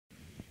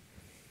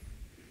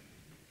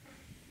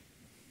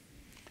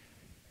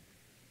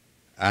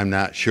I'm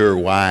not sure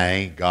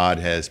why God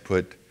has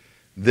put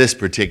this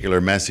particular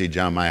message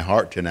on my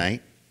heart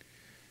tonight.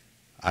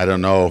 I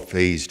don't know if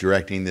He's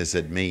directing this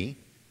at me.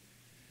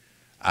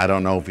 I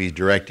don't know if He's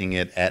directing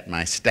it at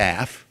my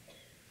staff.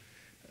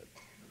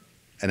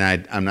 And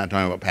I'm not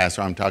talking about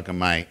pastor, I'm talking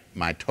my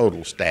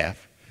total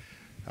staff.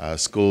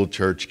 School,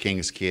 church,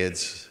 King's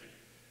Kids,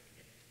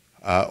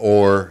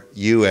 or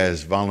you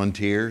as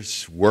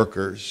volunteers,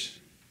 workers.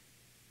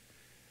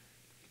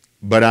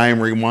 But I am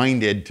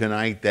reminded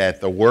tonight that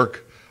the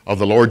work of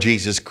the Lord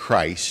Jesus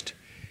Christ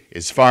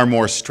is far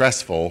more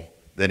stressful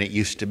than it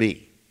used to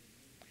be.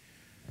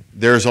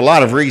 There's a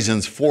lot of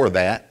reasons for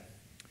that.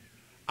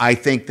 I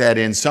think that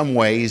in some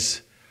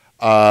ways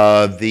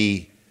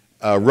the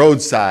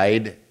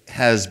roadside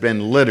has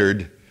been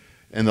littered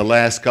in the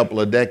last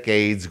couple of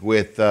decades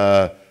with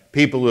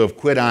people who have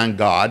quit on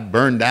God,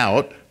 burned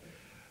out.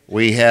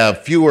 We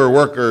have fewer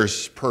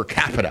workers per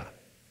capita,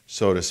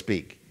 so to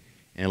speak,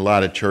 in a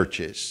lot of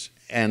churches.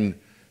 And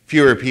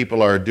fewer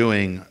people are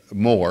doing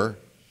more.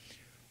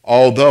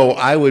 Although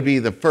I would be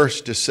the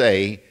first to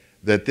say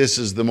that this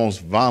is the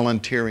most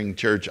volunteering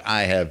church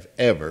I have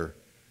ever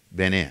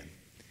been in.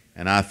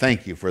 And I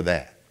thank you for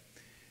that.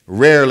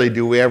 Rarely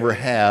do we ever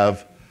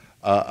have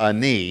a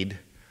need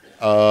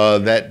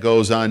that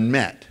goes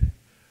unmet.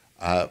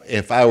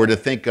 If I were to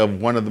think of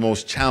one of the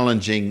most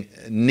challenging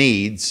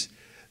needs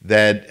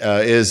that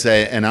is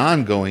an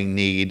ongoing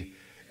need,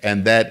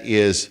 and that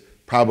is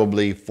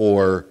probably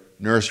for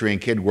nursery and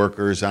kid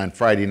workers on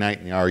Friday night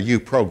in the RU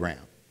program.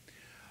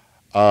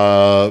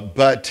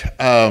 But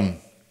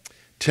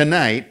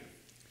tonight,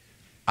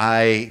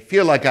 I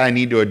feel like I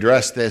need to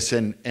address this,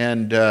 and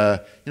I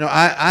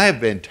have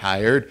been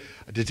tired.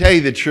 To tell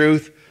you the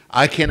truth,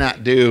 I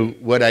cannot do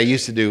what I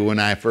used to do when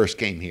I first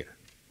came here.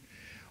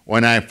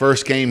 When I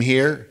first came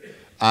here,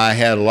 I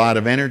had a lot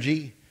of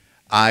energy.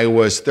 I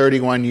was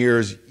 31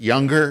 years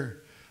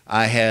younger.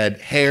 I had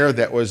hair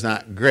that was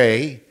not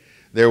gray.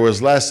 There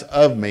was less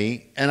of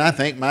me, and I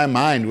think my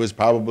mind was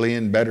probably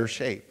in better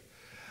shape.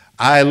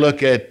 I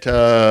look at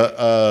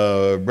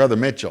Brother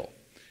Mitchell,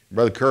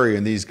 Brother Curry,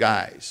 and these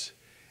guys,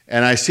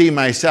 and I see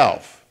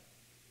myself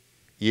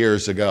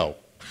years ago.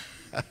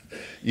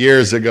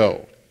 Years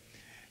ago.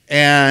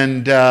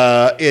 And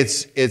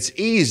it's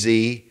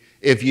easy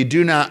if you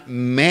do not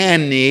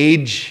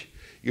manage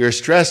your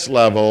stress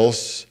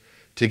levels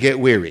to get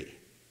weary.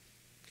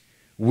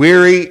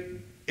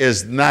 Weary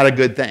is not a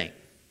good thing.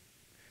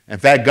 In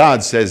fact,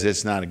 God says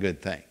it's not a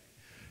good thing.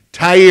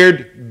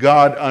 Tired,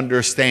 God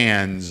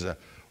understands.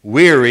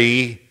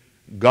 Weary,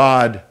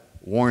 God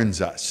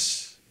warns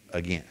us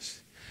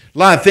against. A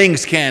lot of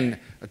things can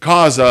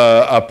cause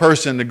a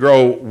person to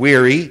grow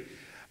weary.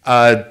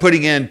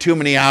 Putting in too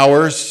many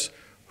hours,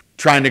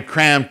 trying to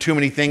cram too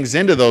many things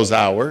into those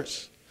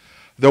hours.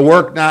 The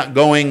work not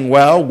going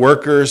well,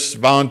 workers,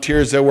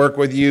 volunteers that work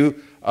with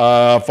you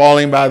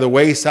falling by the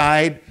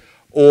wayside,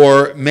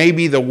 or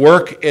maybe the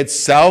work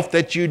itself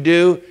that you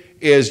do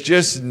is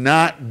just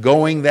not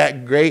going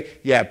that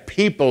great. Yeah,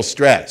 people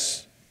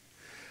stress.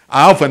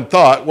 I often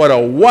thought what a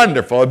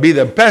wonderful, it'd be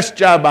the best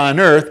job on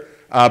earth,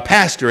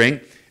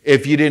 pastoring,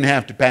 if you didn't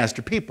have to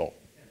pastor people.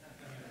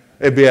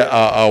 It'd be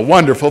a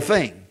wonderful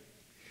thing.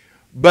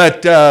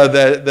 But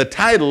the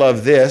title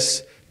of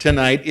this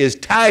tonight is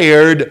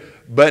Tired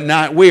but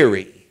Not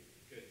Weary.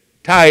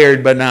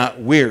 Tired but not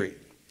weary.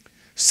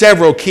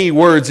 Several key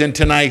words in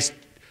tonight's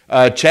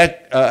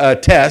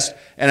test,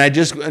 and I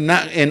just,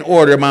 not in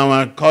order, but I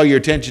want to call your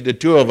attention to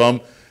two of them.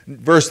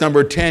 Verse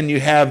number 10, you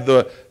have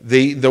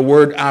the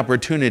word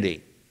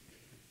opportunity.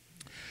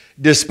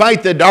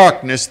 Despite the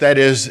darkness that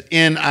is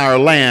in our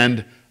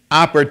land,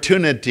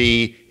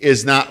 opportunity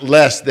is not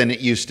less than it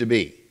used to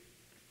be.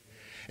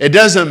 It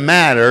doesn't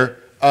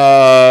matter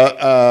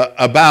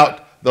about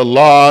the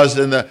laws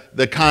and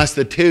the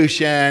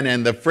Constitution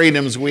and the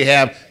freedoms we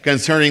have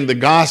concerning the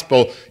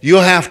gospel.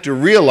 You'll have to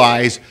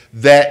realize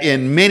that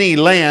in many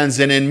lands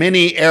and in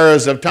many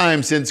eras of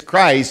time since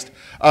Christ,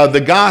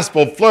 the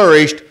gospel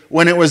flourished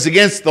when it was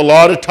against the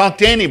law to talk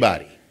to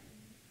anybody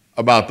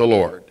about the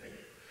Lord.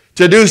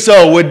 To do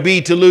so would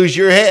be to lose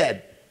your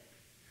head.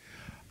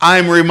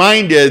 I'm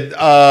reminded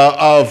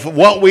of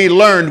what we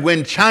learned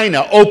when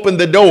China opened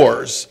the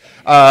doors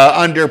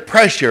under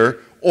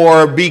pressure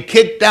or be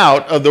kicked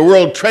out of the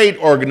World Trade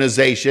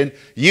Organization.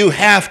 You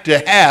have to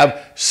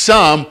have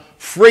some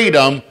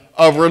freedom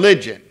of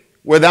religion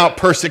without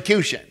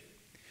persecution.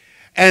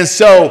 And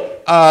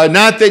so,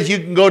 not that you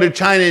can go to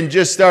China and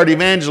just start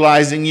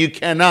evangelizing, you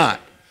cannot.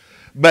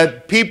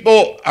 But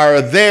people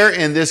are there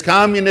in this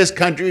communist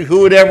country,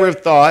 who would ever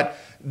have thought,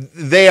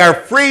 they are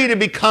free to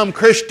become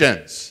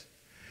Christians.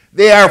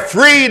 They are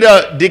free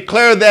to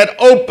declare that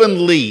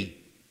openly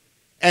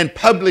and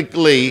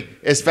publicly.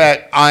 In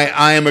fact,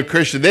 I am a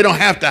Christian. They don't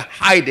have to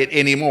hide it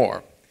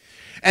anymore.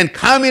 And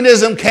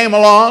communism came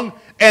along,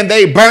 and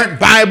they burnt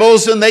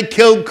Bibles, and they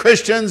killed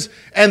Christians,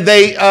 and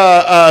they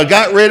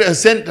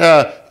sent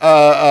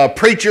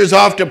preachers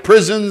off to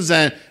prisons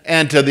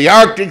and to the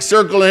Arctic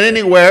Circle and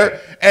anywhere.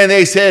 And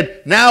they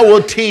said, now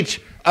we'll teach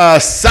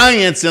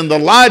science and the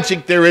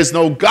logic, there is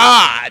no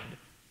God.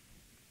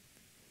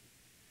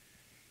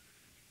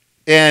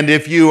 And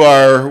if you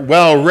are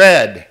well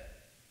read,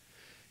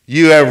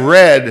 you have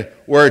read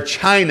where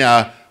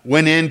China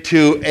went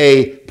into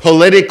a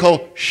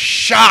political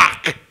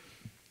shock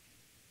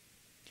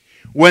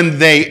when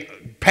they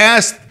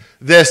passed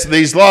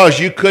these laws.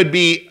 You could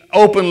be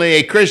openly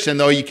a Christian,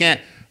 though you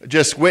can't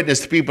just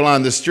witness to people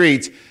on the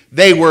streets.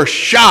 They were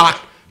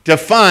shocked to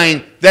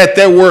find that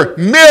there were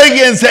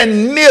millions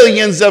and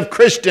millions of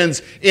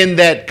Christians in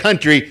that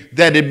country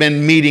that had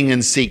been meeting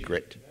in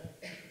secret.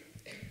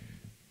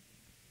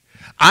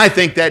 I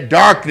think that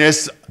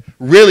darkness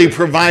really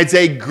provides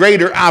a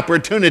greater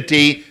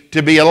opportunity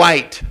to be a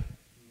light.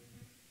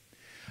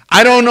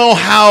 I don't know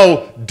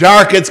how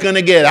dark it's going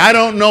to get. I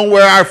don't know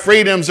where our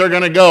freedoms are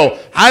going to go.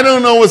 I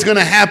don't know what's going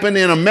to happen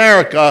in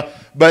America,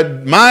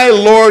 but my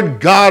Lord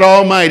God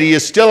Almighty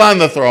is still on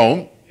the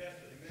throne.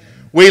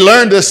 We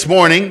learned this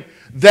morning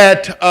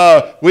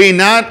that we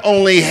not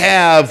only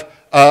have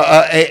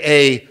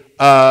a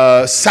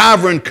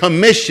sovereign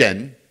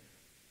commission,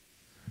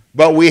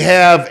 but we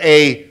have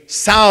a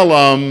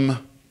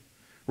solemn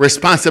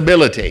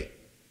responsibility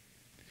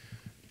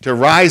to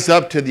rise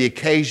up to the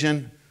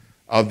occasion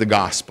of the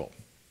gospel.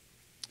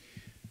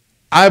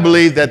 I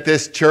believe that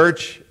this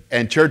church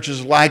and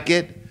churches like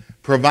it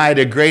provide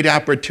a great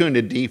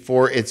opportunity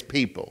for its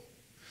people.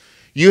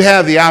 You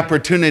have the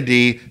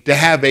opportunity to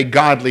have a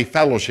godly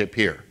fellowship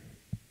here.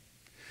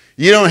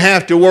 You don't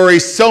have to worry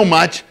so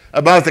much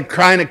about the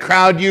kind of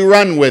crowd you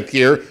run with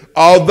here,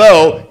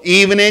 although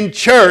even in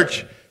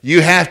church,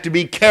 you have to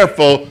be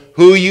careful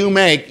who you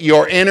make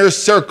your inner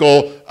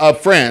circle of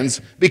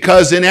friends,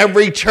 because in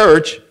every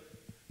church,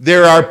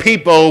 there are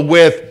people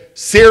with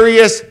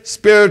serious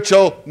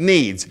spiritual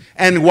needs.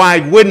 And why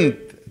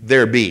wouldn't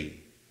there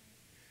be?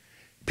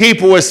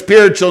 People with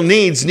spiritual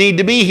needs need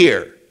to be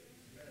here.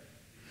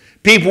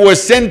 People with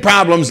sin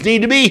problems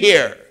need to be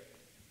here.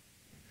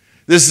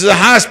 This is a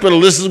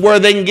hospital. This is where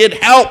they can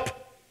get help.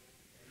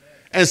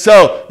 And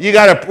so we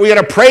got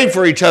to pray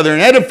for each other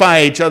and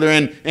edify each other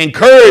and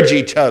encourage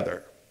each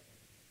other.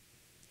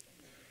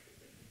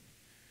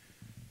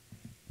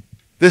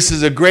 This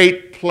is a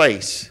great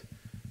place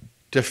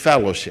to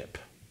fellowship.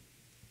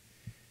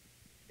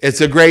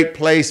 It's a great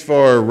place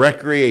for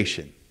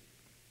recreation.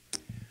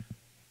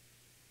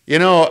 You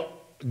know,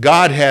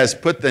 God has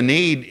put the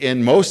need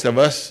in most of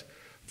us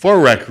for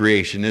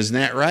recreation, isn't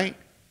that right?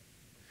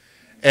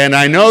 And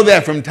I know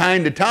that from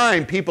time to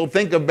time, people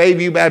think of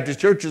Bayview Baptist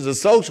Church as a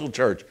social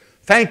church.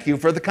 Thank you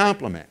for the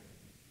compliment.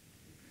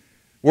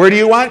 Where do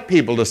you want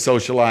people to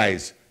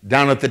socialize?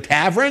 Down at the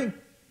tavern?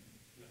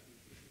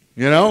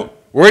 You know?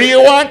 Where do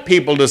you want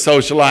people to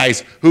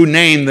socialize who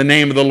name the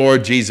name of the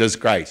Lord Jesus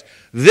Christ?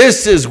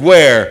 This is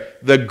where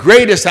the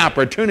greatest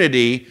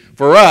opportunity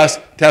for us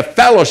to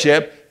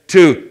fellowship,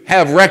 to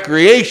have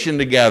recreation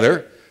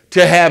together,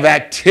 to have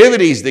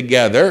activities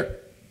together.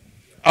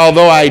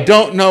 Although I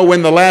don't know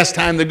when the last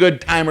time the good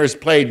timers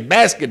played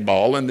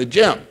basketball in the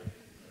gym.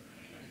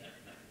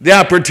 The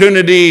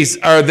opportunities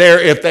are there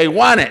if they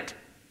want it.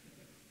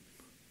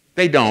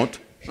 They don't.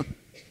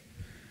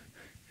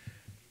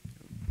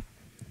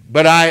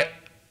 But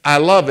I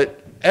love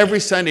it.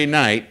 Every Sunday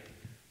night,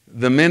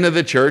 the men of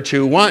the church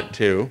who want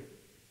to,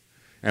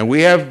 and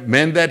we have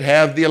men that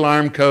have the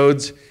alarm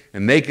codes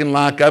and they can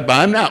lock up.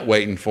 I'm not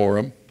waiting for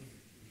them.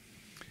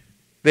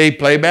 They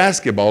play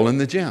basketball in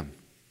the gym.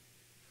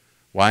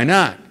 Why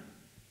not?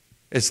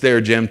 It's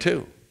their gym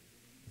too.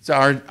 It's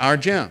our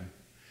gym.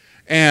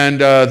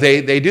 And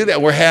they do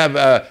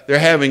that. They're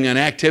having an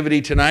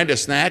activity tonight, a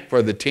snack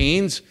for the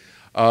teens.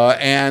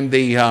 And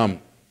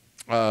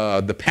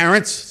the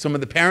parents, some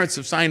of the parents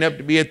have signed up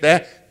to be at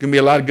that. It's going to be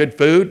a lot of good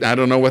food. I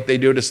don't know what they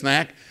do to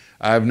snack.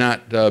 I've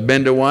not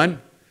been to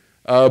one.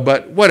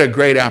 But what a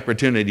great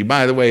opportunity.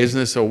 By the way, isn't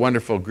this a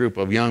wonderful group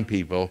of young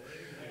people?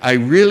 I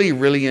really,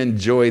 really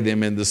enjoy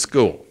them in the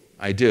school.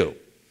 I do.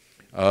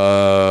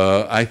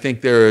 I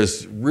think there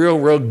is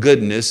real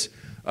goodness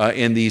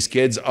in these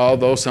kids,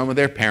 although some of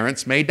their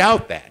parents may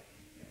doubt that.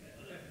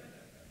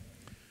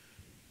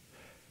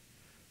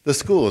 The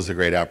school is a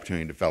great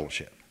opportunity to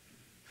fellowship.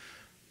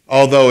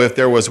 Although if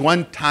there was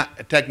one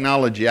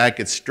technology I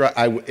could strike,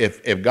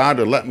 if God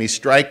would let me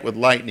strike with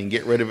lightning,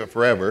 get rid of it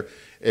forever,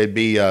 it'd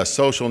be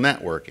social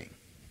networking.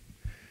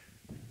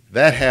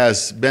 That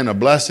has been a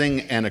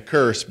blessing and a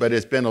curse, but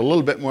it's been a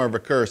little bit more of a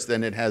curse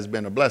than it has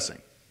been a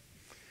blessing.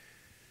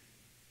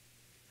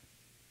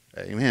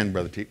 Amen,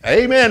 Brother Thibo.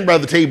 Amen,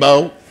 Brother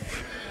Thibo.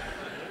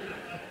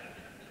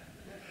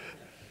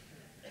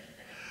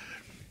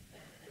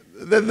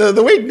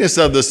 The weakness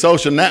of the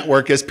social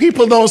network is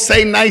people don't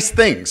say nice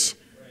things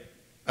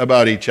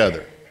about each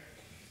other.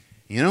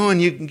 You know, and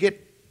you can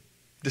get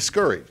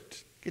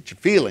discouraged, get your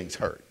feelings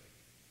hurt.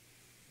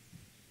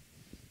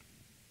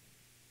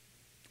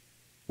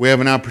 We have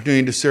an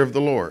opportunity to serve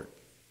the Lord.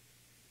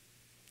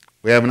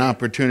 We have an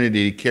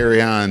opportunity to carry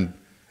on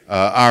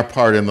our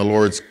part in the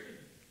Lord's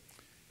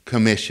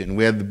commission.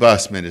 We have the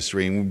bus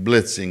ministry and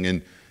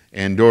blitzing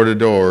and door to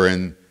door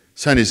and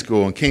Sunday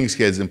school and King's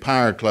Kids and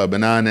Power Club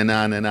and on and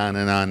on and on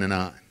and on and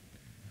on.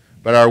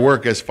 But our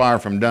work is far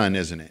from done,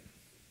 isn't it?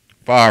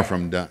 Far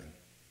from done.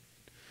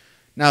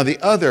 Now, the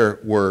other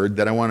word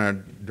that I want to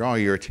draw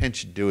your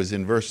attention to is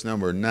in verse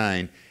number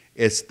 9.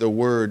 It's the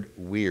word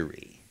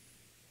weary.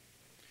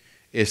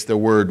 It's the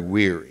word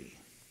weary.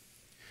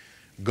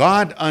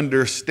 God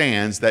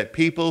understands that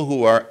people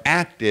who are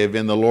active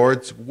in the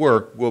Lord's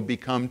work will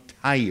become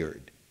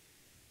tired.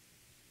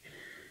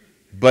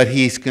 But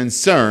He's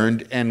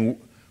concerned and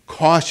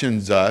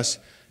cautions us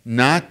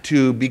not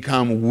to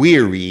become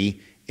weary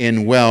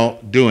in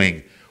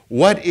well-doing.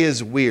 What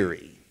is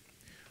weary?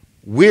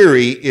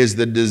 Weary is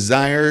the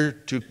desire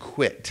to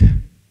quit.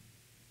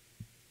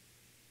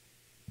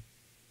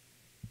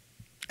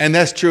 And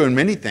that's true in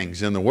many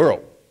things in the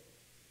world.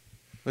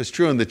 It's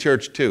true in the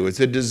church too. It's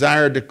a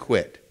desire to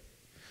quit.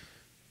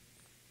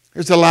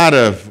 There's a lot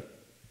of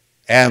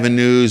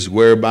avenues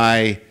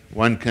whereby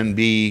one can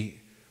be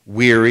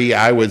weary.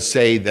 I would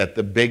say that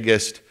the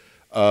biggest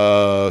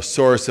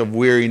source of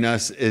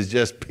weariness is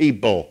just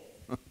people.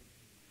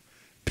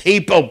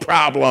 People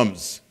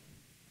problems.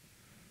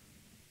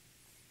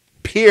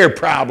 Peer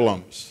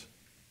problems.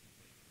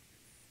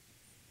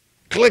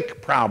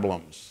 Clique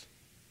problems.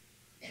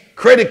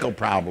 Critical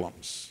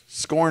problems.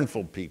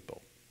 Scornful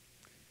people.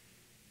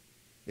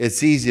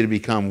 It's easy to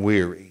become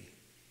weary.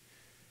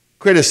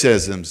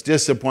 Criticisms,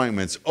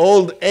 disappointments,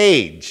 old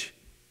age.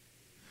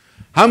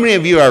 How many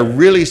of you are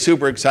really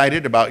super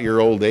excited about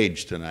your old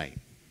age tonight?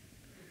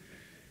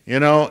 You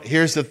know,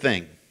 here's the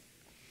thing.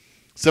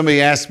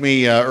 Somebody asked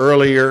me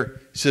earlier,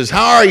 says,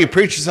 how are you,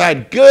 preacher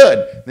side?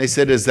 Good. And they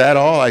said, is that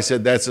all? I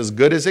said, that's as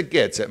good as it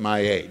gets at my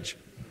age.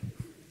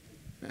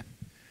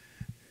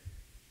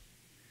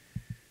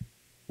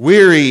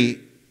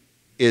 Weary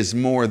is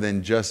more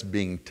than just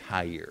being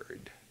tired.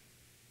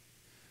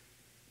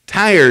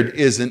 Tired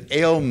is an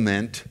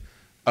ailment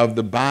of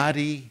the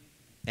body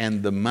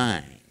and the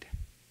mind.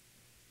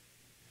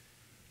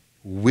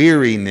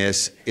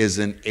 Weariness is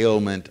an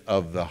ailment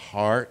of the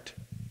heart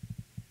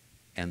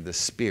and the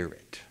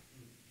spirit.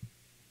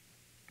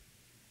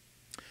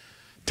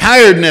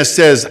 Tiredness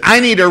says,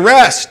 I need a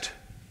rest.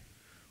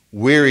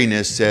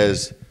 Weariness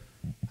says,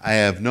 I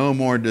have no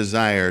more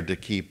desire to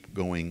keep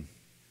going.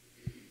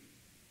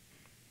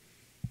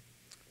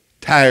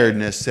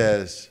 Tiredness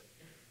says,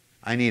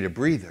 I need a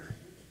breather.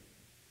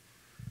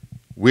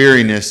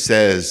 Weariness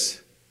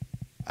says,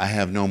 I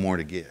have no more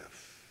to give.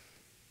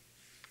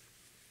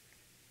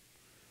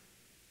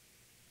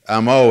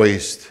 I'm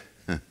always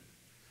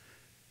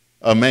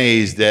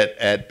amazed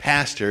at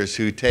pastors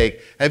who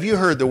take, have you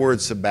heard the word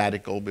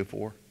sabbatical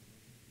before?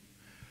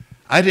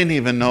 I didn't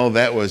even know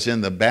that was in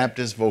the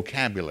Baptist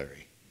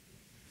vocabulary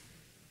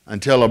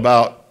until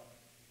about,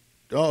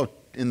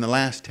 in the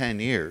last 10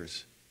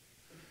 years.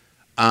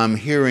 I'm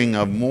hearing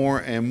of more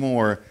and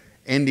more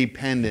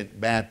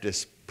independent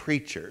Baptist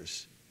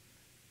preachers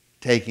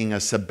taking a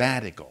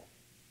sabbatical.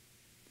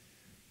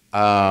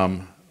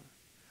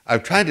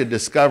 I've tried to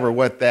discover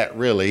what that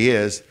really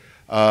is.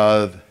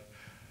 The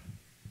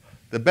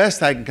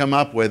best I can come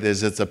up with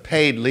is it's a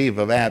paid leave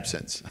of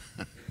absence.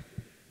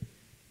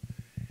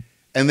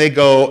 And they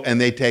go and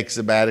they take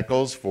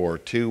sabbaticals for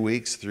 2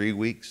 weeks, 3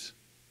 weeks.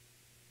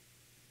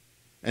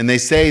 And they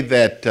say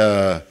that,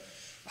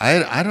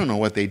 I don't know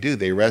what they do.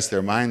 They rest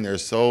their mind, their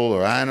soul,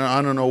 or I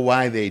don't know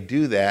why they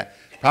do that.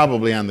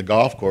 Probably on the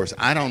golf course.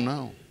 I don't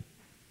know.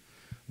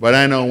 But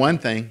I know one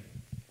thing.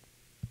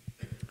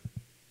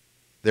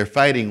 They're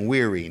fighting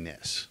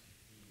weariness.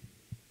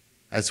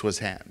 That's what's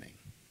happening.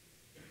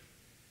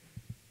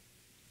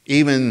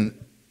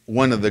 Even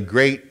one of the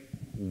great,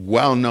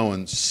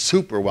 well-known,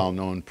 super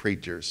well-known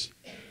preachers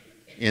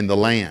in the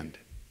land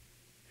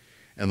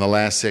in the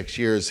last 6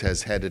 years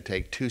has had to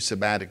take 2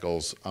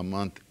 sabbaticals a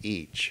month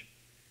each.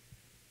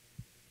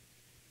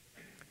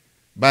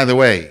 By the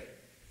way,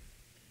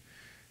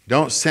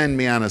 don't send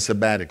me on a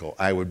sabbatical.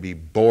 I would be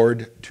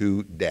bored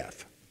to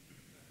death.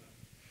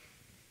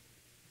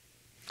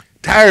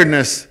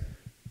 Tiredness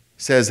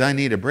says, I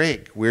need a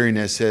break.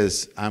 Weariness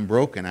says, I'm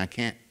broken. I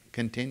can't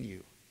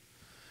continue.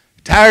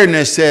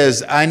 Tiredness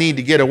says, I need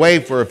to get away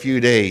for a few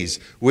days.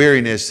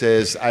 Weariness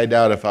says, I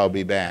doubt if I'll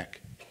be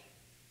back.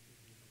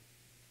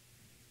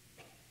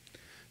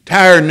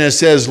 Tiredness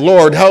says,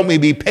 Lord, help me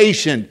be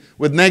patient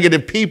with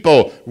negative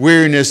people.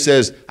 Weariness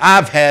says,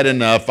 I've had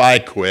enough. I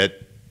quit.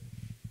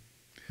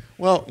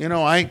 Well, you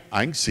know, I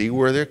can see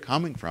where they're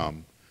coming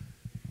from.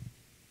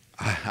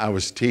 I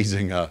was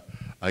teasing a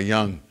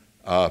young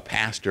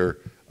pastor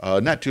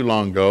not too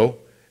long ago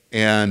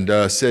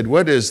and said,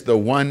 what is the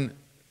one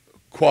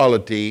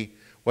quality,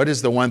 what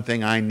is the one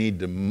thing I need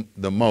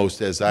the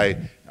most as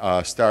I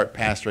start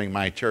pastoring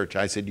my church?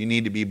 I said, you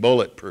need to be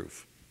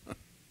bulletproof.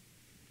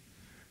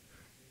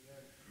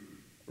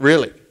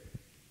 Really.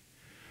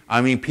 I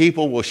mean,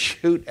 people will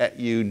shoot at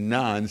you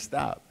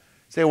nonstop.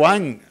 Say, well, I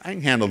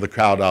can handle the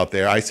crowd out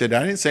there. I said, I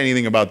didn't say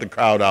anything about the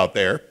crowd out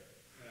there.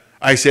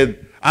 I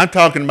said, I'm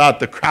talking about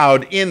the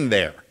crowd in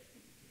there.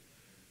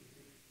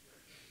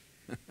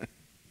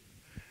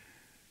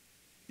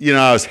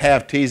 I was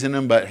half teasing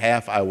them, but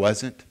half I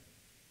wasn't.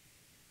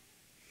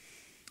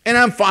 And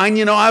I'm fine.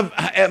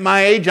 At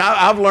my age,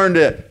 I've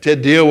learned to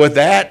deal with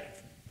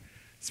that.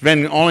 It's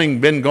only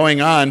been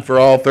going on for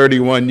all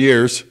 31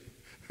 years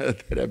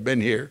that I've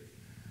been here.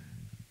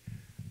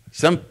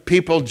 Some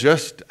people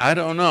just, I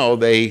don't know,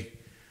 they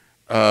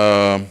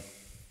have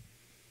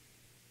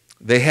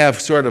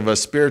sort of a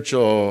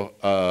spiritual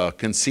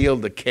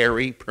concealed to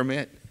carry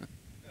permit.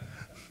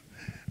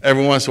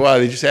 Every once in a while,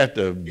 they just have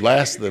to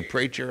blast the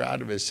preacher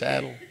out of his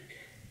saddle.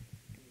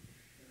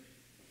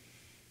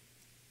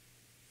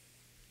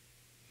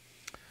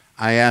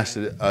 I asked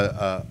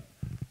a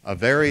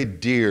very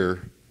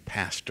dear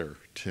pastor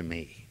to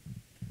me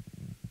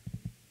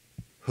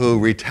who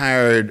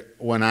retired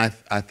when I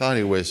thought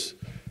it was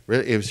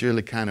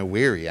really kind of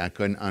weary. I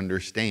couldn't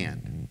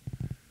understand.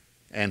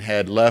 And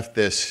had left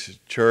this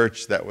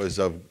church that was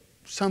of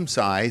some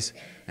size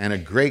and a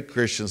great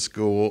Christian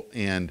school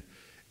and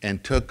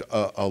took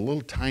a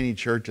little tiny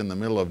church in the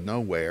middle of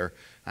nowhere.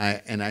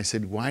 And I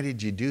said, why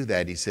did you do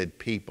that? He said,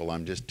 people,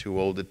 I'm just too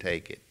old to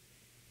take it.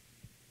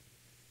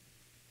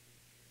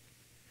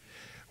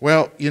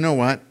 Well, you know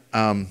what?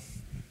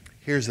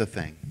 Here's the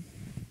thing.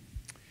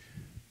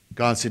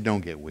 God said,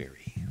 don't get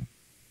weary.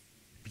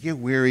 If you get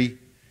weary,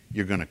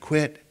 you're going to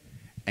quit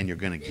and you're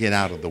going to get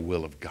out of the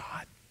will of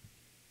God.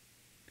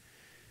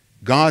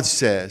 God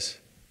says,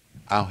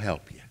 I'll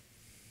help you.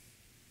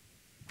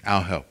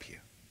 I'll help you.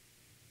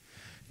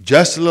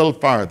 Just a little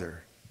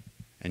farther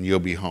and you'll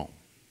be home.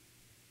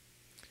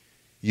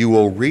 You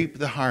will reap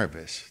the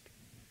harvest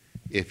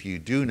if you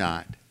do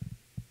not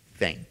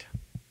faint.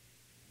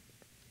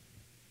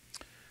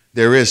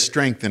 There is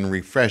strength and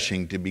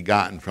refreshing to be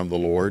gotten from the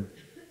Lord,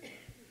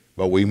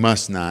 but we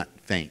must not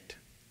faint.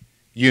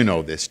 You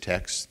know this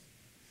text.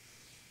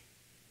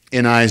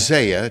 In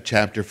Isaiah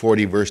chapter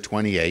 40, verse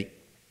 28,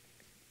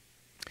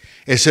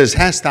 it says,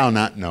 hast thou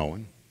not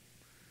known,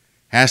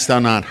 hast thou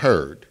not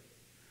heard,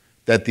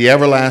 that the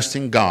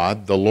everlasting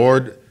God, the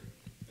Lord,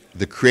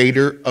 the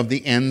creator of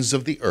the ends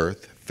of the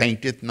earth,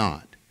 fainteth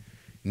not,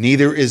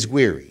 neither is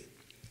weary.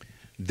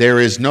 There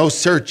is no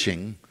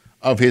searching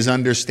of his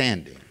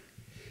understanding.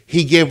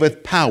 He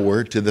giveth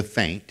power to the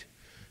faint.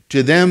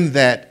 To them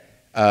that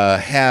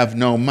have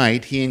no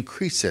might, he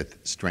increaseth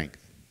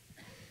strength.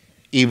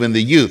 Even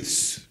the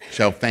youths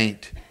shall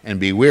faint and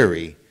be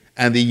weary,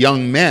 and the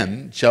young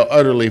men shall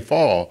utterly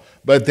fall.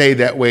 But they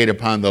that wait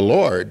upon the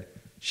Lord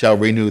shall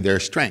renew their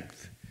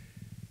strength.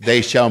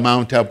 They shall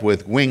mount up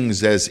with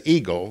wings as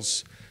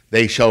eagles.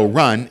 They shall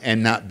run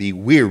and not be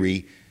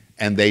weary,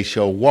 and they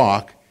shall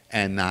walk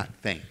and not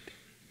faint.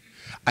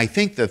 I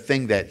think the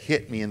thing that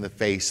hit me in the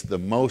face the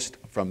most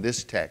from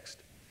this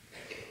text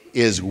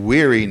is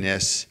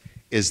weariness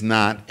is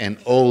not an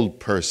old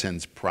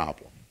person's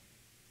problem.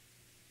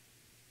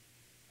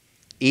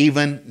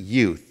 Even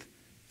youth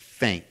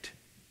faint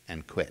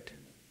and quit.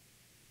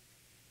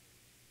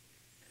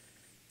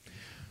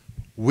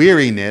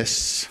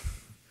 Weariness,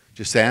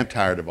 just say, I'm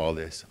tired of all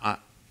this.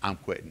 I'm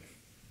quitting.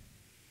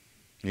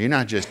 You're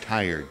not just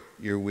tired,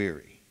 you're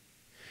weary.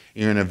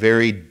 You're in a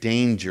very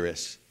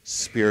dangerous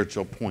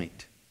spiritual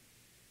point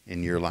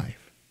in your life.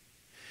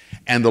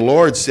 And the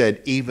Lord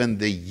said, even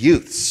the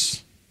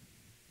youths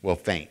will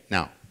faint.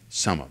 Now,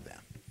 some of them.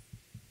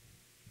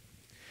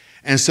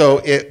 And so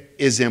it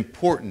is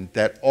important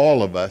that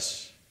all of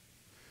us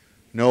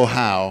know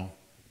how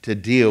to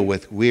deal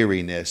with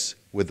weariness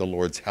with the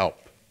Lord's help.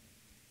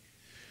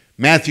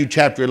 Matthew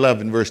chapter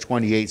 11, verse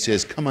 28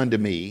 says, come unto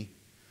me,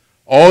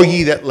 all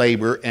ye that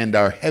labor and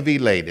are heavy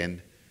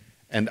laden,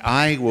 and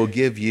I will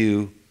give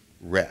you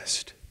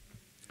rest.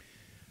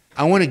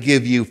 I want to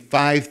give you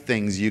 5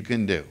 things you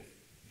can do.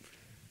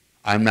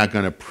 I'm not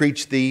going to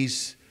preach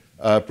these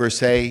per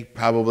se.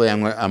 Probably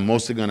I'm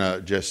mostly going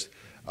to just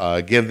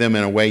give them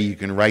in a way you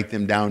can write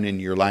them down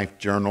in your life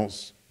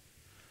journals.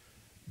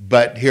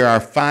 But here are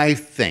 5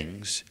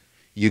 things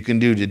you can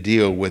do to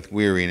deal with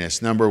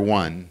weariness. Number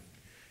 1,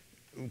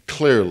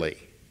 clearly,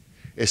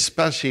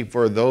 especially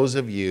for those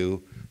of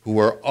you who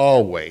are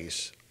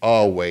always,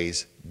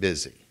 always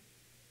busy.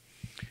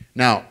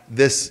 Now,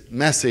 this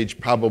message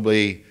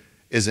probably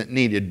isn't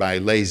needed by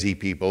lazy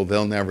people.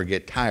 They'll never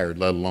get tired,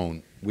 let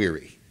alone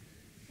weary.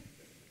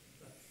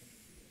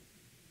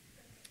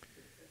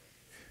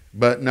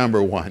 But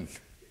number 1,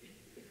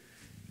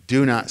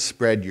 do not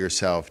spread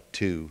yourself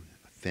too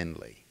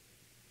thinly.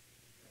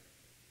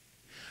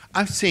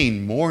 I've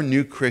seen more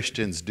new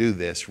Christians do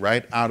this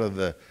right out of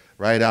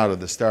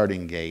the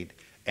starting gate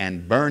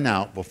and burn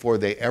out before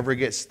they ever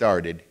get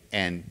started,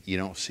 and you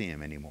don't see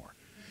them anymore.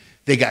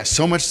 They got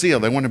so much zeal,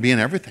 they want to be in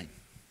everything.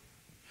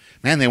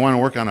 Man, they want to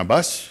work on a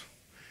bus.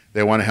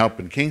 They want to help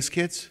in King's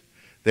Kids.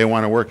 They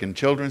want to work in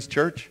children's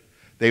church.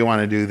 They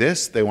want to do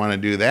this. They want to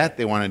do that.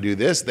 They want to do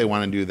this. They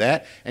want to do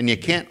that. And you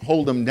can't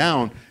hold them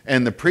down.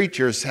 And the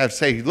preachers have to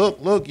say,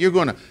 look, you're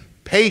going to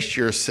pace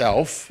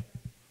yourself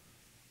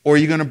or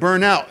you're going to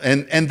burn out.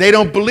 And they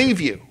don't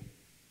believe you.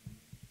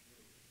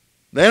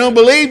 They don't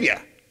believe you.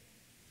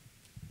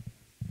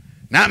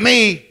 Not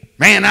me.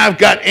 Man, I've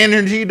got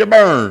energy to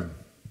burn.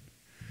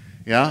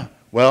 Yeah?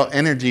 Well,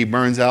 energy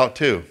burns out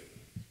too.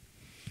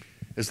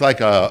 It's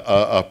like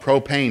a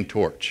propane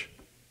torch.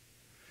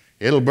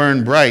 It'll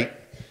burn bright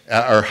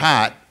or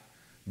hot,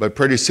 but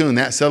pretty soon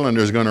that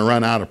cylinder is going to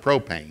run out of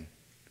propane.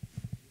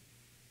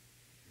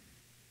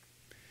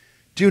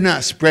 Do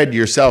not spread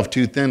yourself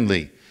too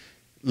thinly.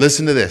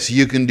 Listen to this.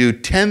 You can do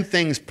 10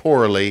 things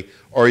poorly,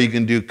 or you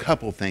can do a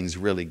couple things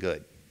really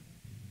good.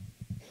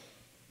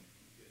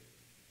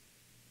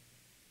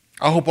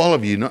 I hope all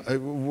of you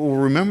will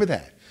remember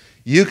that.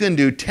 You can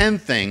do 10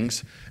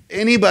 things.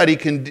 Anybody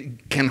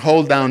can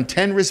hold down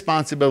 10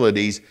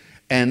 responsibilities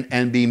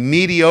and be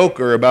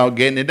mediocre about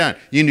getting it done.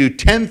 You can do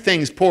 10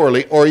 things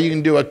poorly, or you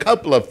can do a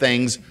couple of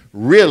things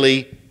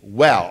really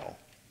well.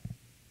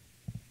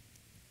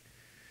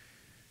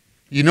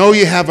 You know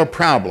you have a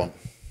problem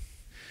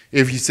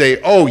if you say,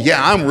 oh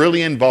yeah, I'm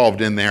really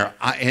involved in there,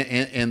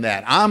 in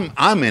that.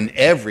 I'm in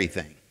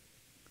everything.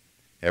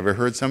 Ever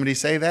heard somebody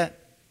say that?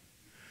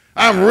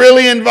 I'm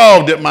really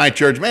involved at my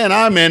church. Man,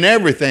 I'm in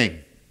everything.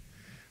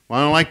 Well,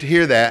 I don't like to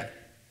hear that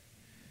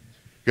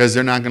because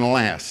they're not going to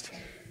last.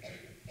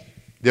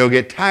 They'll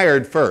get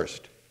tired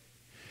first.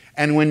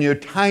 And when you're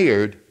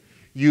tired,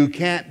 you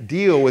can't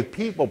deal with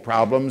people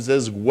problems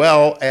as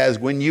well as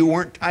when you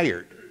weren't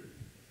tired.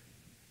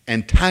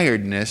 And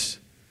tiredness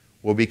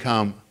will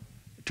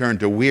turn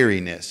to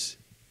weariness,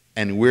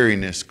 and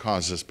weariness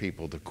causes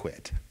people to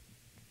quit.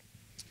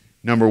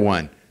 Number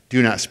one,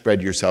 do not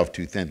spread yourself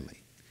too thinly.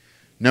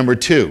 Number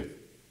two,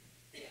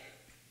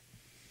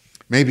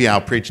 maybe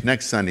I'll preach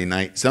next Sunday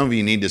night. Some of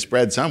you need to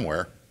spread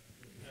somewhere.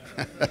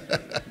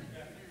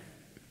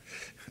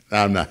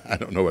 I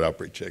don't know what I'll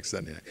preach next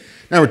Sunday night.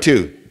 Number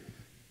two,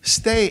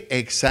 stay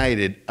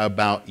excited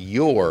about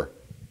your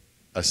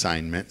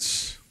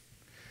assignments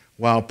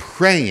while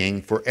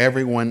praying for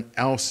everyone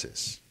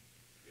else's.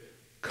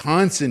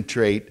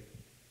 Concentrate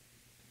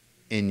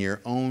in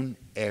your own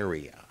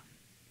area.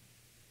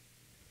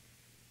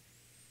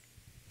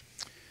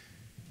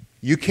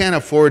 You can't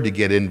afford to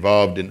get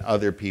involved in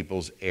other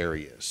people's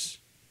areas.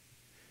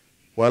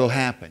 What'll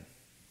happen?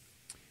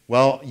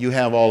 Well, you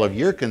have all of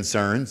your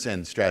concerns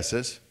and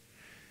stresses,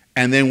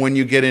 and then when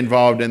you get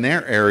involved in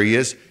their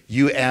areas,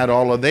 you add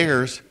all of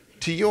theirs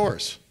to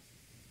yours.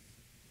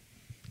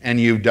 And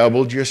you've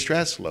doubled your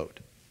stress load.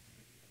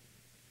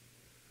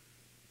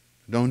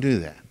 Don't do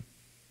that.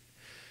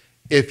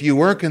 If you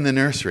work in the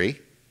nursery,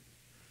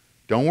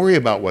 don't worry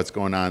about what's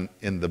going on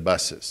in the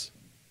buses.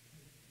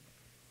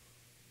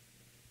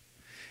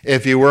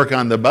 If you work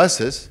on the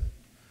buses,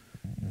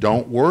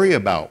 don't worry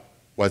about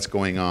what's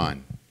going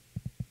on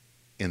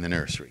in the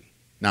nursery.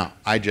 Now,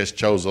 I just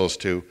chose those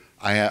two.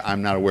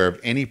 I'm not aware of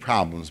any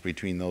problems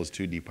between those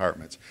two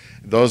departments.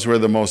 Those were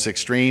the most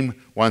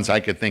extreme ones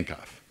I could think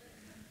of.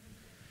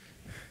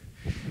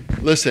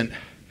 Listen,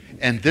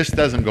 and this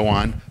doesn't go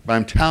on, but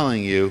I'm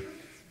telling you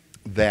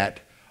that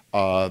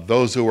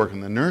those who work in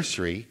the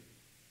nursery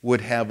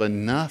would have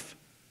enough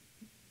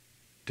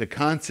to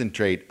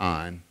concentrate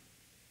on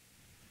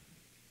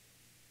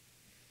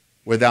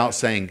without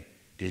saying,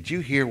 did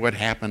you hear what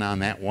happened on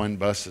that one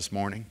bus this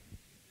morning?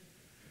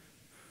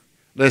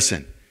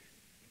 Listen,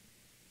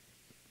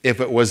 if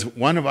it was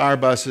one of our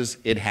buses,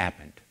 it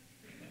happened.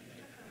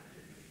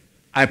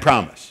 I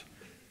promise.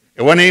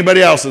 It wasn't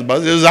anybody else's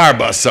bus, it was our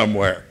bus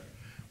somewhere.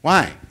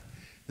 Why?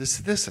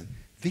 Listen,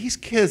 these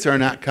kids are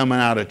not coming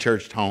out of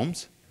church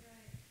homes.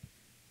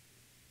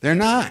 They're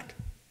not.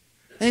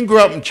 They didn't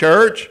grow up in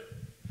church.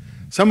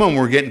 Some of them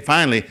were getting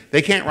finally,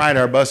 they can't ride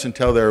our bus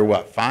until they're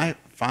what,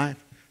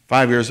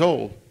 5 years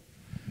old.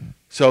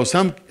 So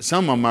some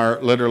of them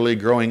are literally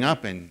growing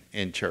up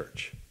in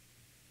church.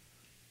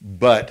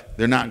 But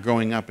they're not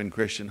growing up in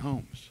Christian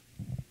homes.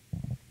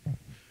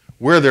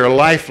 We're their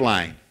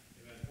lifeline.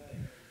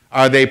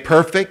 Are they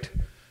perfect?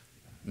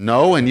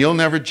 No, and you'll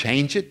never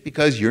change it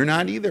because you're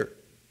not either.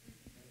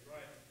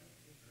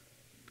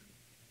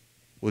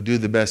 We'll do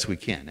the best we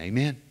can.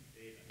 Amen?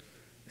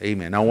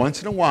 Amen. Now,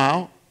 once in a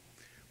while,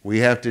 we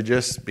have to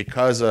just,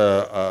 because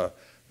a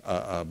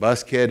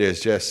bus kid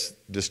is just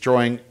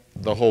destroying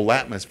the whole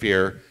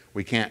atmosphere,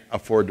 we can't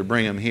afford to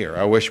bring them here.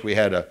 I wish we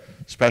had a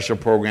special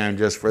program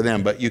just for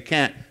them, but you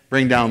can't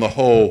bring down the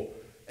whole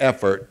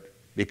effort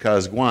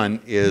because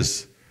one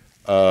is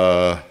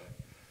hyper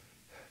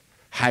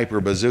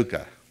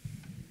bazooka.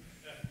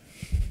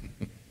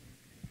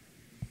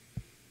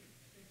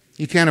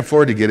 You can't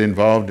afford to get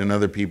involved in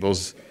other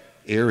people's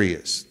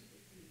areas.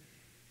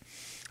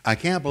 I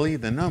can't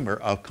believe the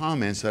number of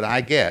comments that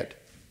I get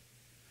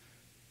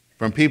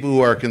from people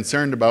who are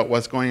concerned about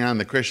what's going on in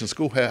the Christian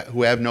school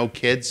who have no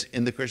kids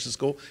in the Christian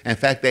school. In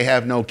fact, they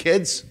have no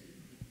kids.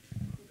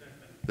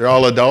 They're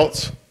all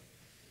adults.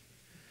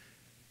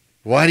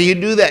 Why do you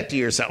do that to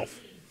yourself?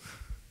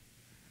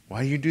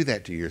 Why do you do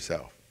that to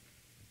yourself?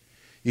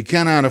 You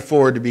cannot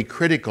afford to be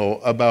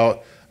critical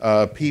about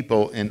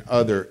people in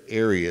other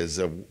areas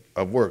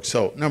of work.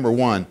 So, number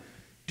one,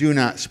 do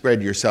not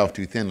spread yourself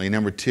too thinly.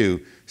 Number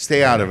two,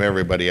 stay out of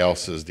everybody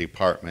else's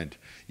department.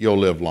 You'll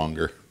live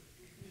longer.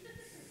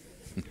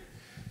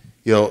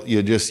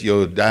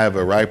 You'll die of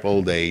a ripe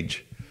old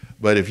age.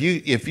 But if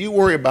you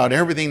worry about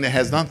everything that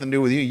has nothing to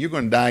do with you, you're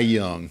going to die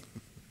young.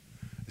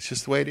 It's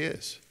just the way it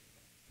is.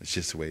 It's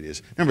just the way it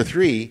is. Number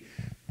 3,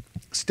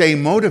 stay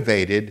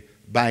motivated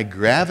by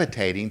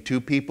gravitating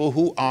to people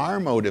who are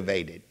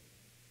motivated.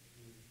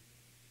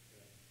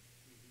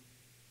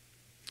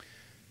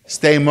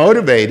 Stay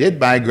motivated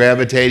by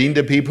gravitating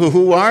to people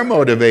who are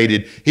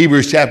motivated.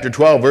 Hebrews chapter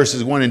 12,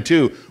 verses 1 and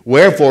 2.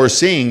 Wherefore,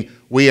 seeing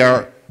we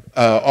are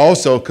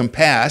also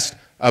compassed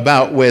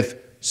about with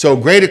so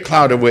great a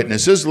cloud of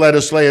witnesses, let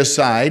us lay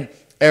aside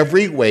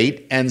every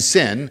weight and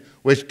sin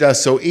which doth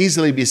so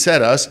easily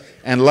beset us,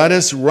 and let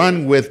us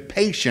run with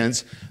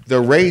patience the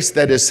race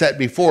that is set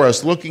before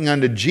us, looking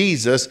unto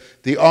Jesus,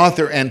 the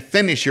author and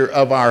finisher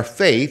of our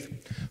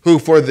faith, who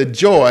for the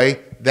joy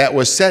that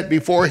was set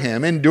before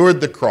him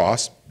endured the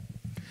cross,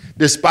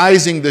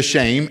 despising the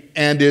shame,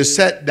 and is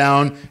set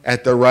down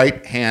at the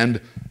right hand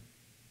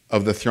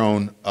of the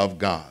throne of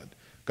God.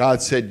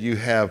 God said, you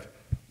have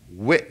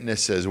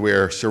witnesses.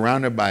 We're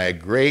surrounded by a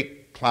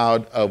great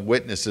cloud of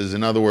witnesses.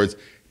 In other words,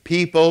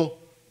 people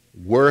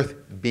worth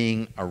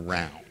being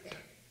around.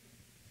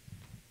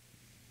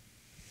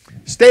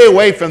 Stay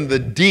away from the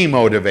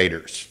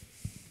demotivators.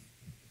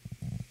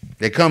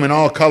 They come in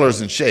all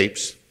colors and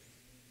shapes.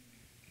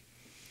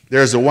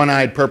 There's a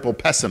one-eyed purple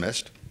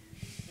pessimist.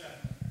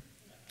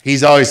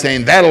 He's always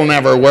saying, that'll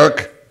never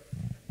work.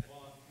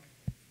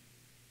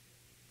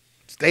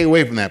 Stay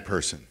away from that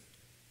person.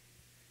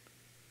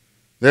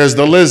 There's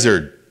the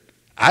lizard.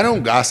 I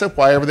don't gossip.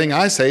 Why everything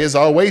I say is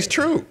always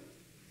true.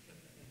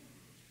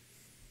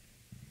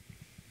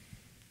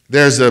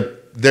 There's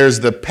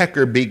the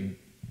pecker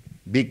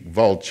beak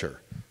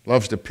vulture.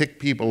 Loves to pick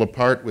people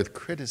apart with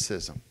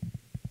criticism.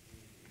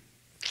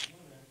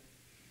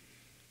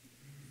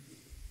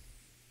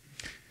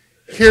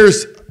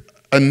 Here's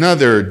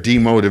another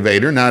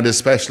demotivator, not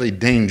especially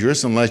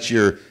dangerous unless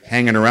you're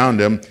hanging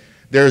around him.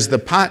 There's the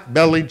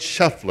pot-bellied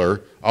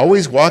shuffler,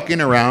 always walking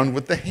around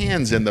with the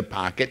hands in the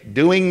pocket,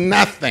 doing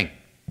nothing.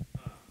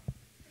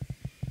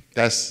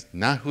 That's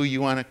not who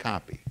you want to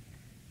copy.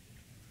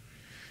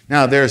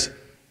 Now, there's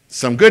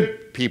some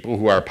good people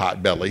who are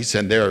pot-bellies,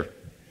 and they're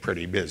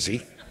pretty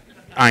busy.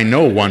 I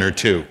know one or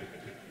two.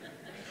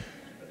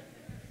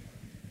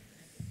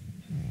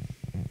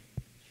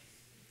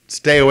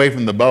 Stay away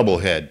from the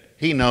bubblehead.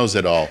 He knows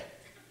it all.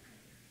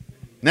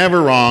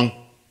 Never wrong.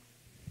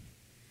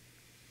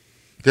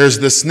 There's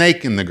the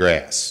snake in the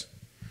grass,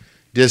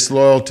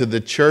 disloyal to the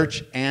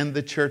church and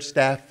the church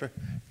staff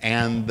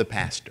and the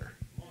pastor.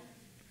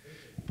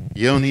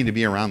 You don't need to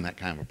be around that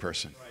kind of a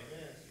person.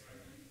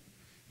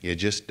 You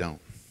just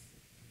don't.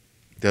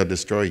 They'll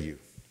destroy you.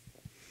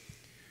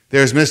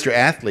 There's Mr.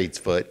 Athlete's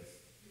foot,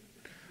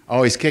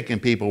 always kicking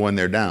people when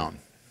they're down.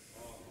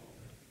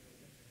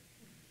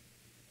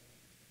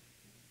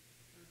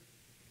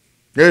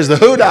 There's the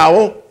hoot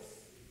owl,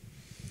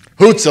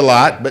 hoots a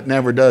lot but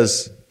never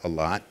does a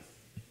lot.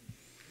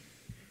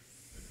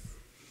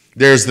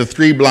 There's the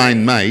 3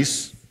 blind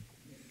mice.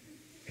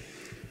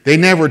 They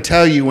never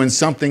tell you when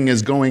something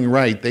is going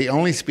right. They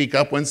only speak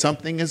up when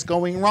something is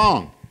going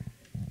wrong.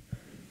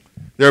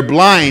 They're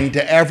blind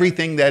to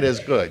everything that is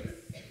good.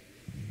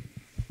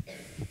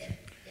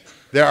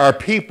 There are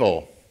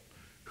people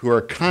who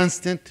are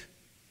constant,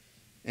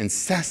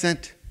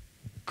 incessant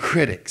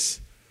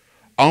critics,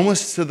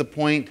 almost to the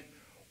point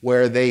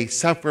where they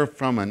suffer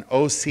from an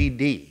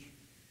OCD,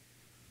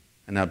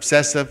 an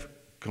obsessive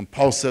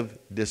compulsive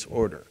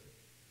disorder.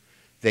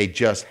 They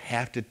just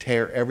have to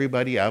tear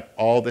everybody up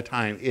all the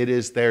time. It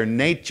is their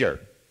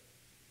nature.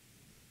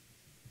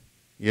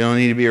 You don't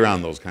need to be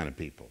around those kind of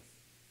people.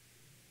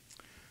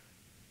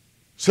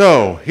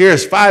 So,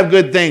 here's 5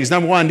 good things.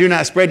 Number 1, do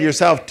not spread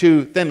yourself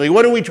too thinly.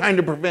 What are we trying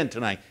to prevent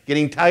tonight?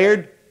 Getting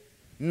tired?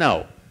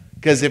 No.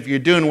 Because if you're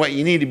doing what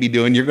you need to be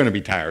doing, you're going to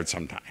be tired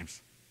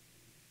sometimes.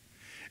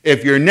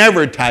 If you're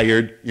never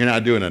tired, you're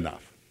not doing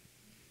enough.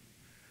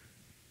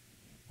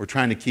 We're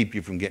trying to keep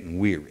you from getting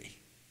weary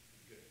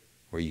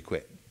where you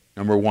quit.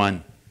 Number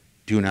 1,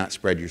 do not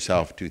spread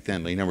yourself too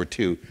thinly. Number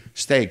 2,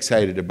 stay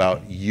excited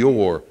about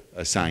your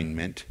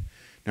assignment.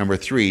 Number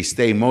 3,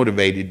 stay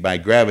motivated by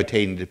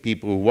gravitating to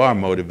people who are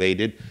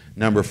motivated.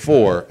 Number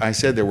 4, I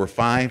said there were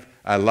 5.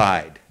 I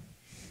lied.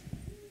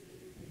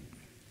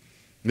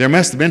 There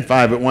must have been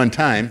 5 at one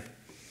time,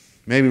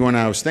 maybe when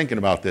I was thinking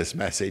about this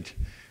message,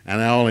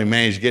 and I only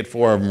managed to get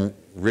 4 of them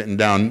written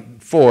down.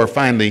 4,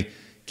 finally,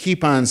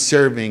 keep on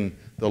serving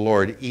the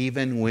Lord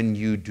even when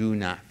you do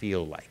not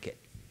feel like it.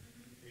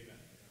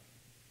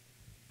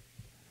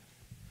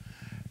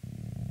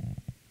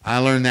 I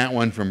learned that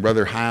one from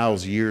Brother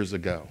Hiles years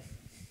ago.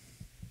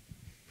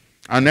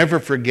 I'll never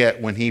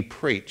forget when he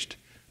preached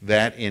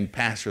that in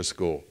pastor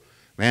school.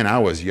 Man, I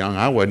was young.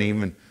 I wasn't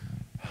even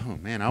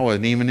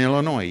in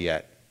Illinois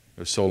yet. It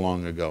was so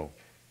long ago.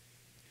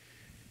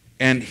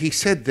 And he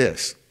said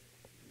this: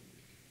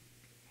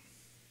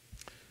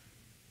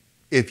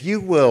 if you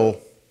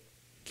will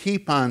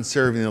keep on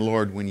serving the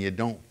Lord when you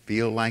don't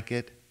feel like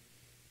it,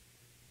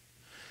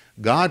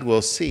 God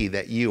will see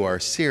that you are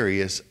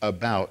serious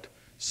about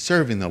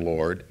serving the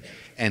Lord,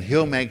 And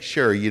He'll make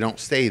sure you don't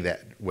stay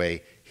that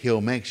way.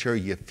 He'll make sure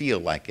you feel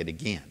like it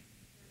again.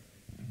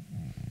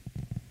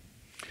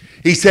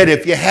 He said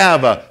if you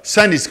have a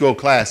Sunday school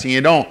class and you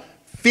don't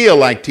feel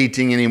like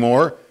teaching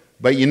anymore,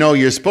 but you know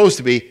you're supposed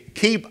to be,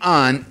 keep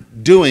on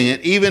doing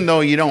it even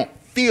though you don't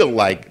feel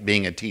like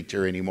being a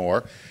teacher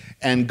anymore.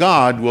 And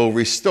God will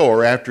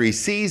restore after He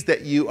sees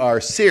that you are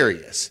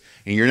serious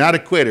and you're not a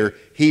quitter.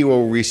 He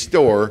will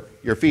restore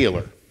your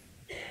feeler.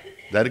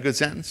 Is that a good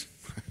sentence?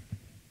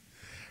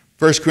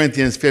 1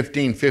 Corinthians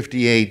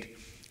 15:58,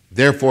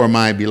 therefore,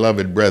 my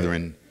beloved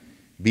brethren,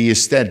 be ye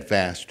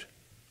steadfast,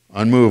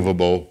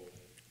 unmovable,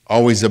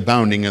 always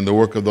abounding in the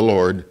work of the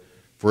Lord,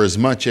 for as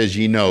much as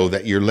ye know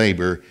that your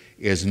labor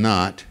is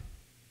not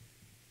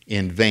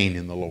in vain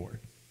in the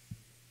Lord.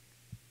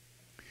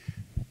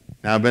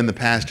 Now, I've been the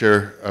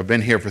pastor, I've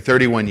been here for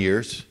 31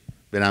 years,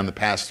 been on the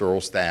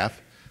pastoral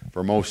staff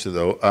for most of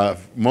those.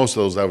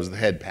 I was the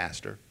head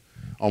pastor,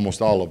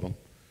 almost all of them.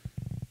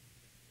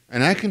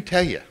 And I can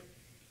tell you,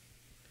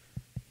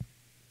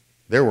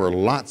 there were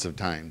lots of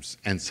times,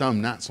 and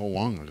some not so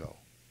long ago,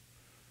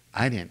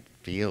 I didn't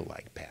feel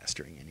like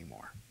pastoring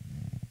anymore.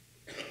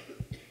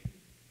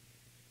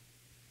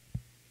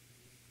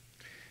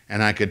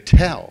 And I could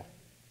tell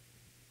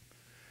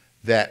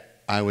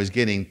that I was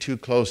getting too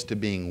close to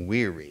being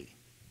weary.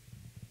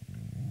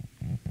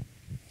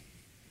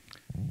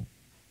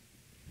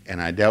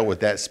 And I dealt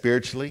with that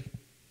spiritually,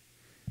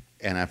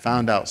 and I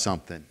found out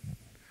something.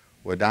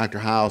 What Dr.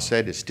 Howell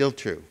said is still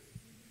true.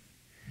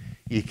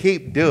 You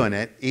keep doing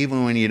it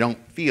even when you don't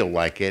feel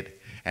like it,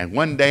 and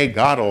one day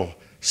God will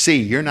see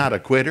you're not a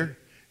quitter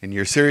and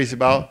you're serious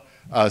about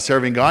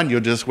serving God.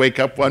 You'll just wake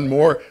up one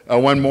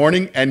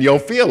morning and you'll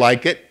feel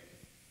like it.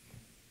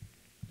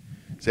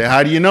 Say,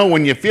 how do you know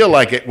when you feel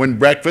like it? When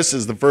breakfast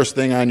is the first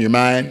thing on your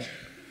mind.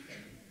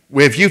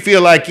 If you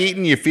feel like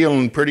eating, you're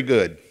feeling pretty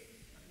good.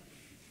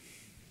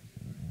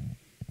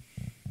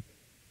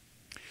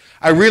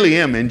 I really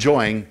am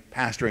enjoying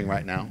pastoring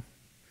right now.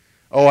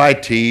 Oh, I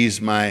tease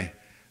my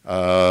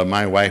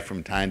wife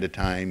from time to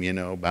time, you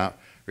know, about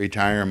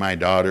retiring my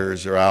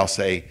daughters, or I'll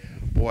say,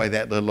 boy,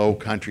 that little old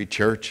country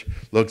church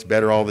looks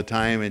better all the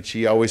time, and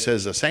she always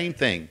says the same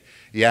thing.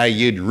 Yeah,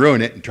 you'd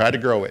ruin it and try to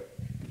grow it.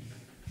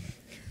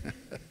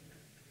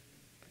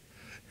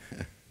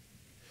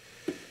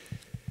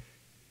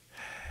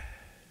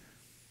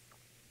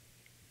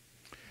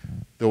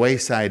 The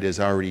wayside is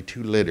already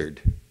too littered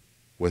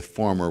with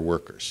former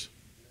workers.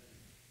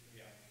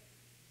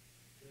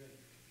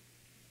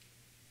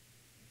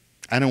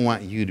 I don't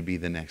want you to be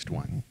the next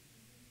one.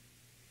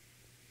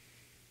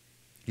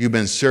 You've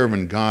been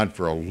serving God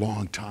for a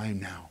long time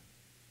now.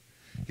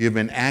 You've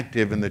been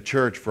active in the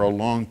church for a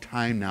long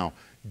time now.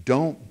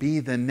 Don't be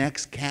the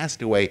next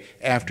castaway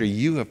after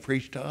you have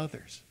preached to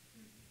others.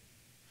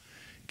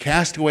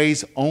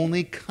 Castaways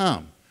only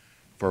come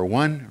for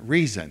one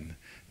reason.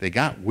 They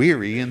got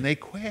weary and they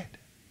quit.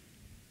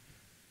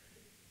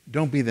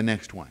 Don't be the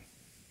next one.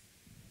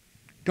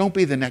 Don't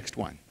be the next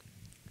one.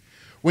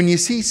 When you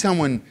see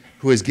someone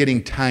who is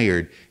getting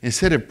tired,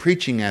 instead of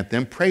preaching at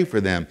them, pray for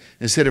them.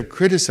 Instead of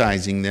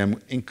criticizing them,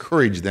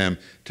 encourage them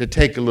to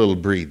take a little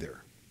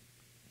breather.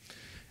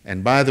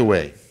 And by the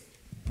way,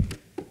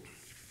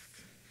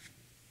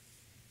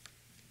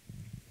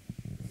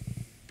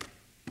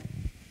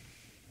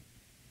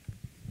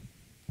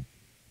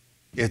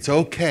 it's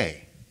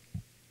okay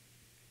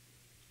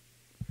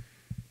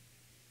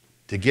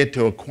to get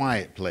to a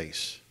quiet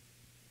place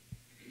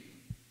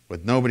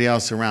with nobody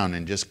else around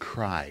and just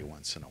cry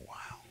once in a while.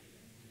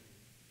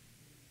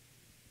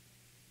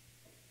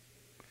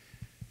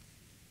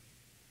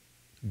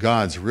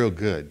 God's real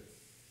good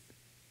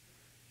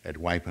at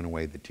wiping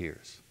away the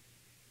tears.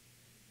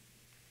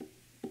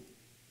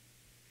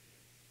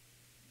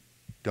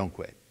 Don't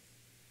quit.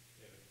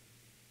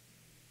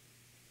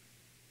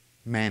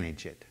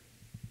 Manage it.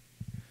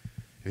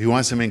 If you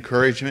want some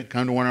encouragement,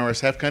 come to one of our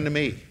staff, come to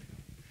me.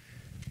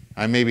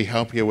 I maybe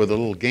help you with a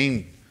little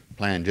game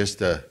plan just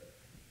to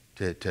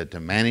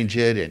manage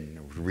it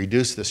and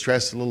reduce the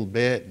stress a little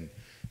bit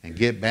and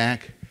get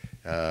back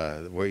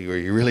where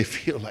you really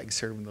feel like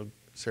serving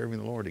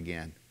the Lord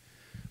again.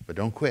 But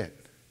don't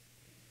quit.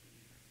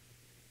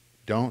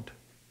 Don't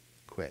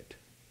quit.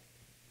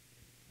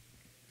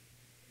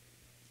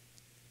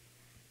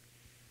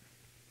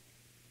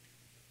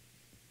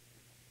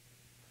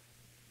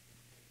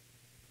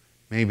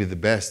 Maybe the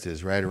best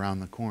is right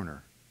around the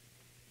corner,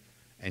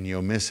 and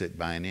you'll miss it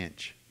by an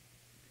inch.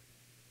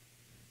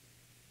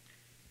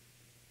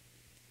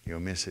 You'll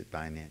miss it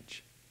by an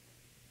inch.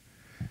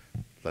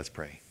 Let's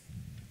pray.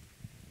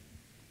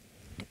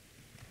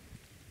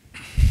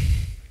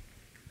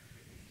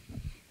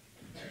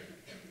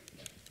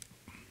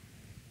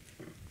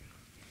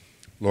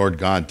 Lord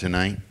God,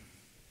 tonight,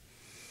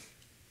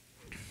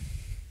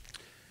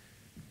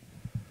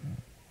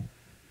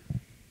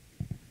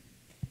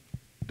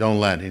 don't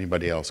let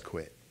anybody else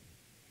quit.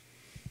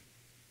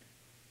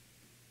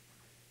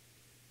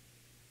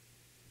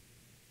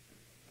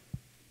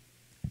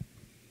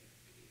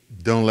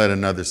 Don't let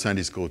another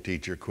Sunday school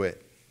teacher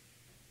quit.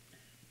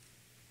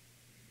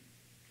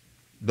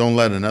 Don't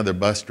let another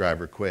bus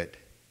driver quit.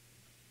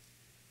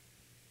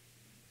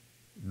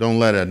 Don't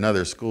let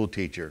another school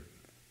teacher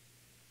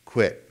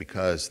quit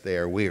because they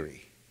are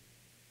weary.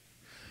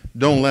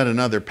 Don't let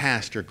another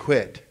pastor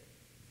quit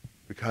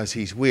because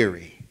he's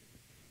weary.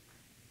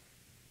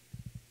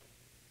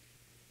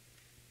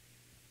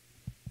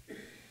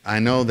 I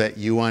know that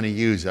you want to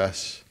use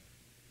us,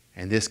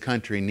 and this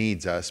country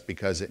needs us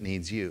because it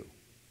needs you.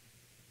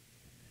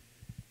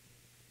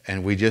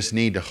 And we just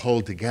need to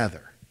hold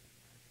together.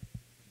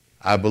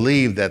 I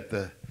believe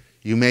that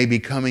you may be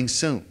coming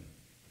soon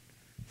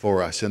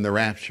for us in the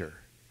rapture.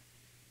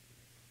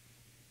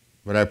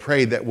 But I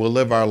pray that we'll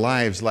live our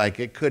lives like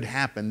it could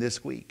happen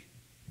this week.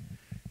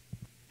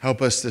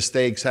 Help us to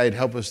stay excited.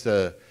 Help us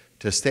to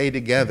stay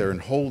together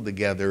and hold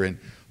together. And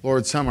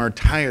Lord, some are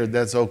tired.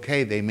 That's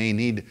okay. They may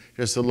need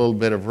just a little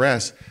bit of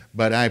rest.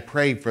 But I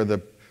pray for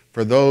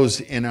those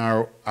in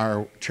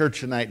our church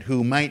tonight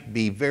who might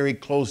be very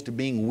close to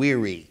being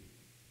weary.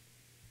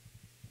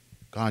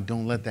 God,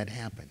 don't let that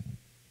happen.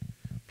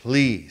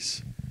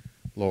 Please,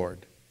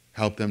 Lord,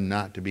 help them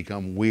not to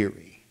become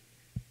weary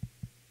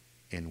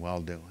in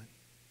well-doing.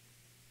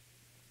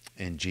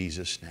 In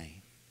Jesus'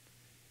 name,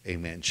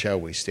 amen. Shall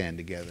we stand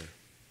together?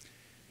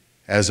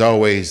 As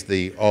always,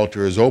 the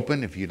altar is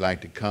open. If you'd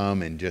like to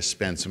come and just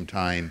spend some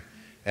time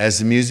as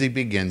the music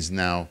begins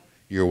now,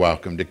 you're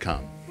welcome to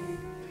come.